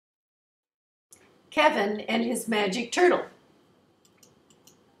Kevin and his magic turtle.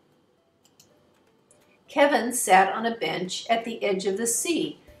 Kevin sat on a bench at the edge of the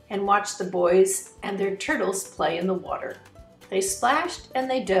sea and watched the boys and their turtles play in the water. They splashed and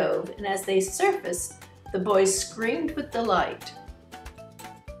they dove, and as they surfaced, the boys screamed with delight.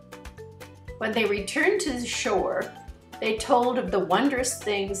 When they returned to the shore, they told of the wondrous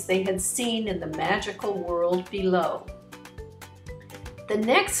things they had seen in the magical world below. The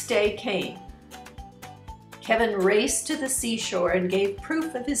next day came. Kevin raced to the seashore and gave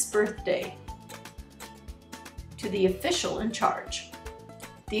proof of his birthday to the official in charge.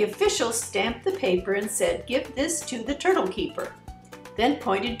 The official stamped the paper and said, "Give this to the turtle keeper," then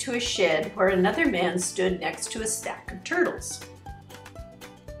pointed to a shed where another man stood next to a stack of turtles.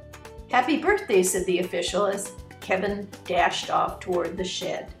 "Happy birthday," said the official as Kevin dashed off toward the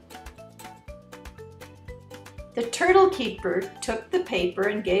shed. The turtle keeper took the paper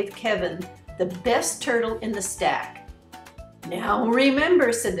and gave Kevin the best turtle in the stack. "Now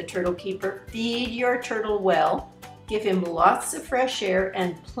remember," said the turtle keeper, "feed your turtle well, give him lots of fresh air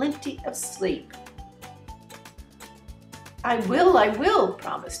and plenty of sleep." I will,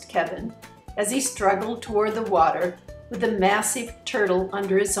 promised Kevin as he struggled toward the water with a massive turtle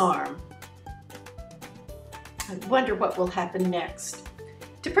under his arm. I wonder what will happen next.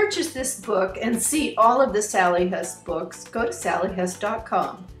 To purchase this book and see all of the Sally Huss books, go to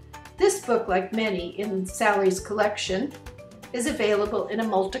sallyhuss.com. This book, like many in Sally's collection, is available in a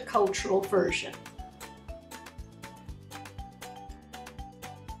multicultural version.